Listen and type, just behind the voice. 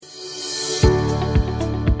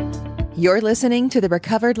You're listening to the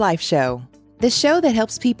Recovered Life Show, the show that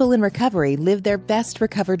helps people in recovery live their best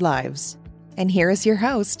recovered lives. And here is your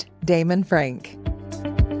host, Damon Frank.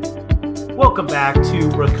 Welcome back to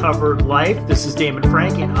Recovered Life. This is Damon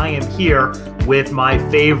Frank, and I am here with my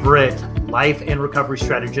favorite life and recovery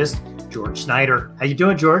strategist, George Snyder. How you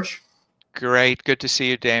doing, George? Great. Good to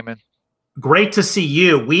see you, Damon. Great to see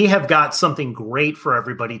you. We have got something great for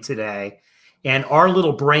everybody today. And our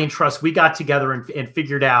little brain trust, we got together and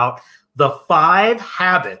figured out the 5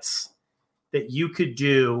 habits that you could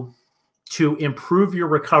do to improve your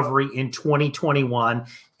recovery in 2021.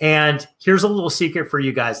 And here's a little secret for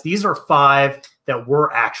you guys. These are 5 that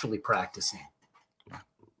we're actually practicing.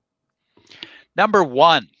 Number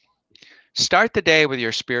 1, start the day with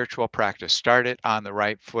your spiritual practice. Start it on the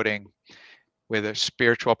right footing with a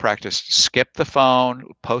spiritual practice. Skip the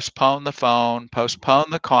phone, postpone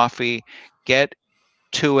the coffee, get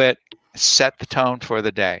to it, set the tone for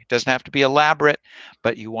the day. It doesn't have to be elaborate,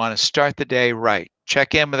 but you want to start the day right.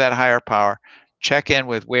 Check in with that higher power, check in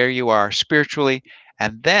with where you are spiritually,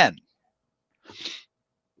 and then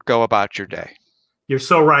go about your day. You're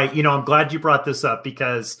so right. You know, I'm glad you brought this up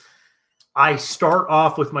because I start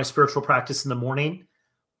off with my spiritual practice in the morning,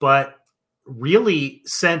 but really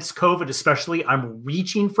since COVID especially, I'm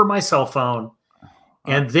reaching for my cell phone.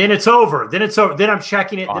 And then it's over. Then I'm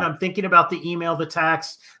checking it. Then I'm thinking about the email, the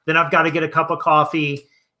text. Then I've got to get a cup of coffee.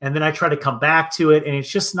 And then I try to come back to it. And it's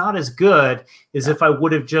just not as good as if I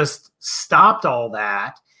would have just stopped all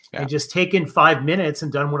that and just taken 5 minutes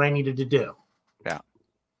and done what I needed to do. Yeah,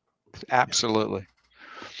 absolutely.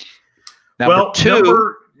 Number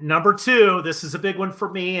two, this is a big one for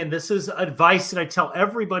me. And this is advice that I tell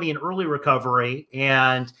everybody in early recovery.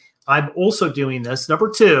 And I'm also doing this. Number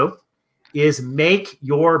 2 is make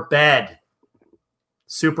your bed.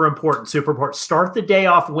 Super important, super important. Start the day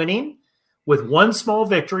off winning with one small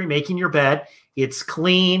victory, making your bed. It's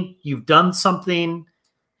clean. You've done something.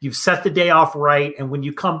 You've set the day off right. And when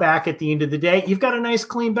you come back at the end of the day, you've got a nice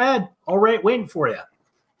clean bed all right waiting for you.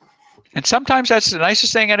 And sometimes that's the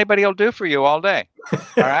nicest thing anybody will do for you all day. All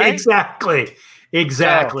right? Exactly.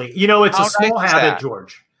 So, you know, it's a small habit,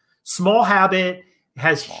 George. Small habit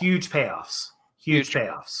has huge payoffs. Huge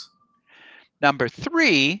payoffs. Number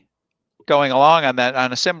 3, going along on that,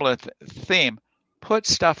 on a similar theme, put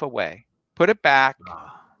stuff away, put it back,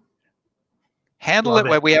 handle it.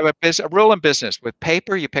 Where we have a rule in business with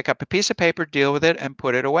paper. You pick up a piece of paper, deal with it, and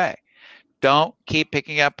put it away. Don't keep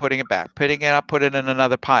picking it up, putting it back, putting it up, put it in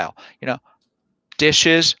another pile. You know,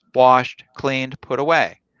 dishes washed, cleaned, put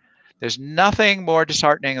away. There's nothing more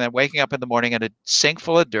disheartening than waking up in the morning and a sink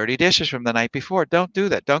full of dirty dishes from the night before. Don't do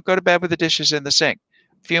that. Don't go to bed with the dishes in the sink.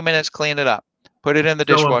 A few minutes, clean it up. Put it in the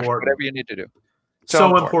dishwasher, whatever you need to do.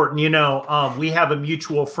 So important. You know, we have a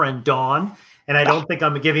mutual friend, Don, and I don't think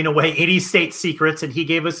I'm giving away any state secrets. And he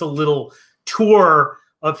gave us a little tour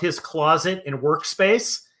of his closet and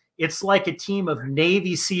workspace. It's like a team of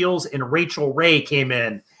Navy SEALs and Rachel Ray came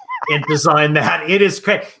in and designed that. It is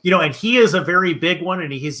great. You know, and he is a very big one,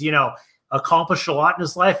 and he's, you know, accomplished a lot in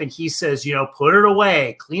his life. And he says, you know, put it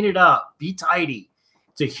away, clean it up, be tidy.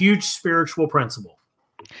 It's a huge spiritual principle.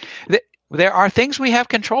 There are things we have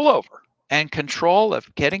control over, and control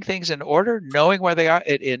of getting things in order, knowing where they are.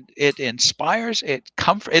 It inspires.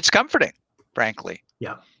 It's comforting, frankly.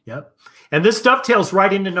 Yep. And this dovetails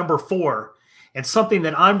right into number 4, and something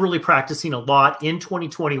that I'm really practicing a lot in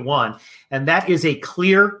 2021, and that is a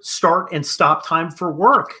clear start and stop time for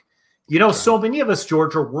work. You know, so many of us,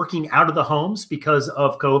 George, are working out of the homes because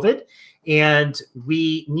of COVID, and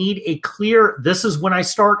we need a clear, this is when I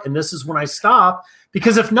start and this is when I stop.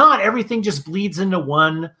 Because if not, everything just bleeds into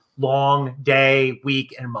one long day,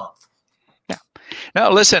 week, and month. Yeah. No,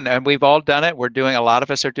 listen, and we've all done it. A lot of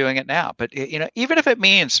us are doing it now. But, you know, even if it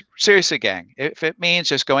means, seriously, gang, if it means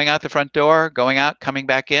just going out the front door, going out, coming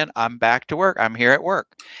back in, I'm back to work. I'm here at work.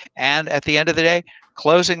 And at the end of the day,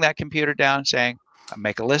 closing that computer down, saying, I'll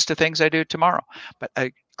make a list of things I do tomorrow. But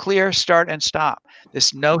a clear start and stop.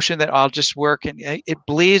 This notion that I'll just work, and it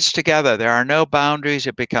bleeds together. There are no boundaries.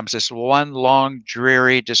 It becomes this one long,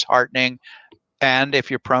 dreary, disheartening. And if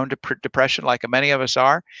you're prone to depression, like many of us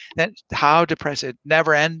are, then how depressing,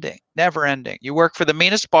 never ending. You work for the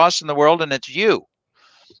meanest boss in the world, and it's you.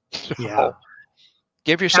 So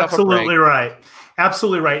give yourself a break.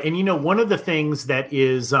 Absolutely right. And you know, one of the things that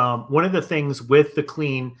is one of the things with the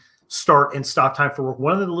clean start and stop time for work,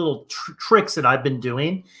 one of the little tricks that I've been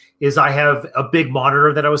doing is I have a big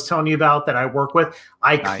monitor that I was telling you about that I work with.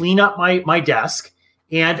 I clean up my desk,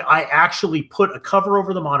 and I actually put a cover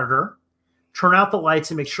over the monitor, turn out the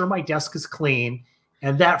lights, and make sure my desk is clean.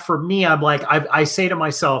 And that for me, I'm like, I say to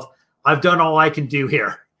myself, I've done all I can do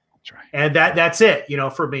here. That's right. And that's it,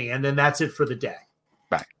 for me. And then that's it for the day.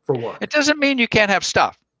 Right. For work. It doesn't mean you can't have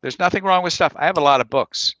stuff. There's nothing wrong with stuff. I have a lot of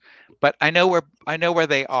books, but I know where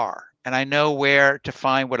they are, and I know where to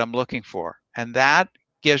find what I'm looking for. And that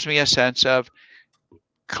gives me a sense of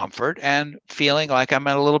comfort and feeling like I'm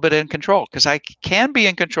a little bit in control, because I can be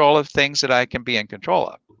in control of things that I can be in control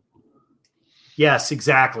of. Yes,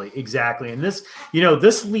 exactly. And this,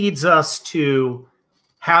 this leads us to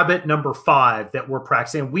habit number 5 that we're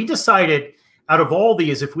practicing. We decided out of all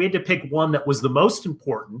these, if we had to pick one that was the most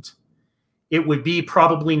important, it would be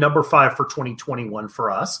probably number 5 for 2021 for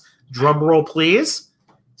us. Drum roll, please.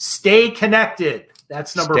 Stay connected.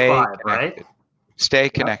 That's number 5, right? Stay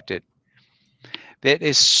connected. It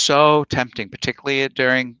is so tempting, particularly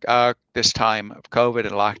during this time of COVID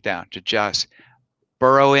and lockdown, to just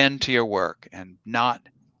burrow into your work and not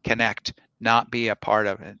connect, not be a part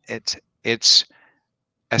of it. It's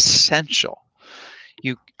essential.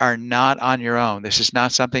 You are not on your own. This is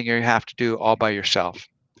not something you have to do all by yourself.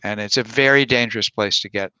 And it's a very dangerous place to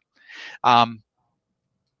get.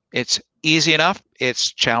 It's easy enough.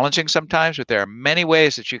 It's challenging sometimes, but there are many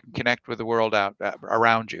ways that you can connect with the world out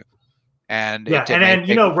around you. And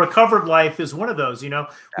Recovered Life is one of those.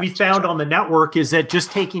 We found on the network is that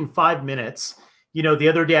just taking 5 minutes. The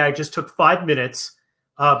other day I just took 5 minutes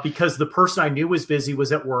because the person I knew was busy,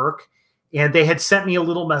 was at work, and they had sent me a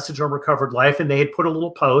little message on Recovered Life, and they had put a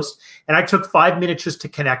little post, and I took 5 minutes just to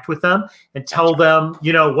connect with them and tell them,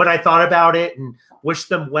 what I thought about it and wish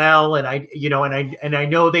them well. And I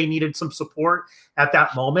know they needed some support at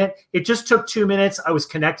that moment. It just took 2 minutes. I was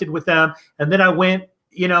connected with them, and then I went,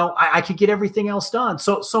 I could get everything else done.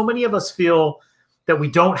 So many of us feel that we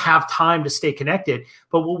don't have time to stay connected.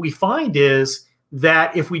 But what we find is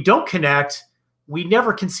that if we don't connect, we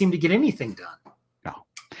never can seem to get anything done. No.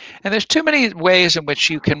 And there's too many ways in which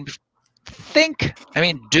you can think.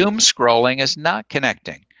 Doom scrolling is not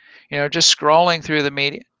connecting. Just scrolling through the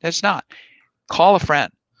media, it's not. Call a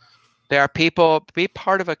friend. There are people, be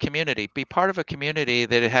part of a community. Be part of a community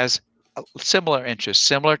that has similar interests,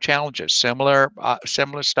 similar challenges, similar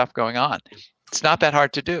stuff going on. It's not that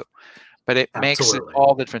hard to do, but it makes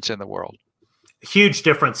all the difference in the world. Huge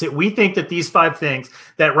difference. We think that these 5 things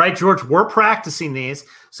right, George, we're practicing these.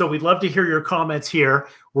 So we'd love to hear your comments here.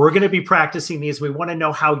 We're going to be practicing these. We want to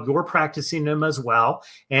know how you're practicing them as well,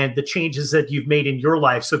 and the changes that you've made in your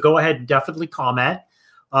life. So go ahead and definitely comment,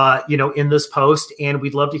 in this post, and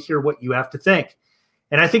we'd love to hear what you have to think.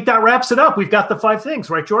 And I think that wraps it up. We've got the 5 things,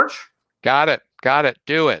 right, George? Got it.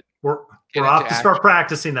 Do it. We're off to start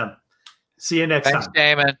practicing them. See you next time. Thanks,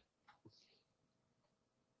 Damon.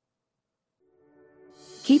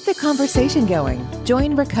 Keep the conversation going.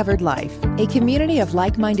 Join Recovered Life, a community of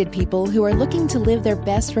like-minded people who are looking to live their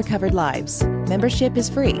best recovered lives. Membership is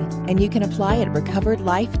free, and you can apply at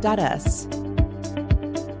recoveredlife.us.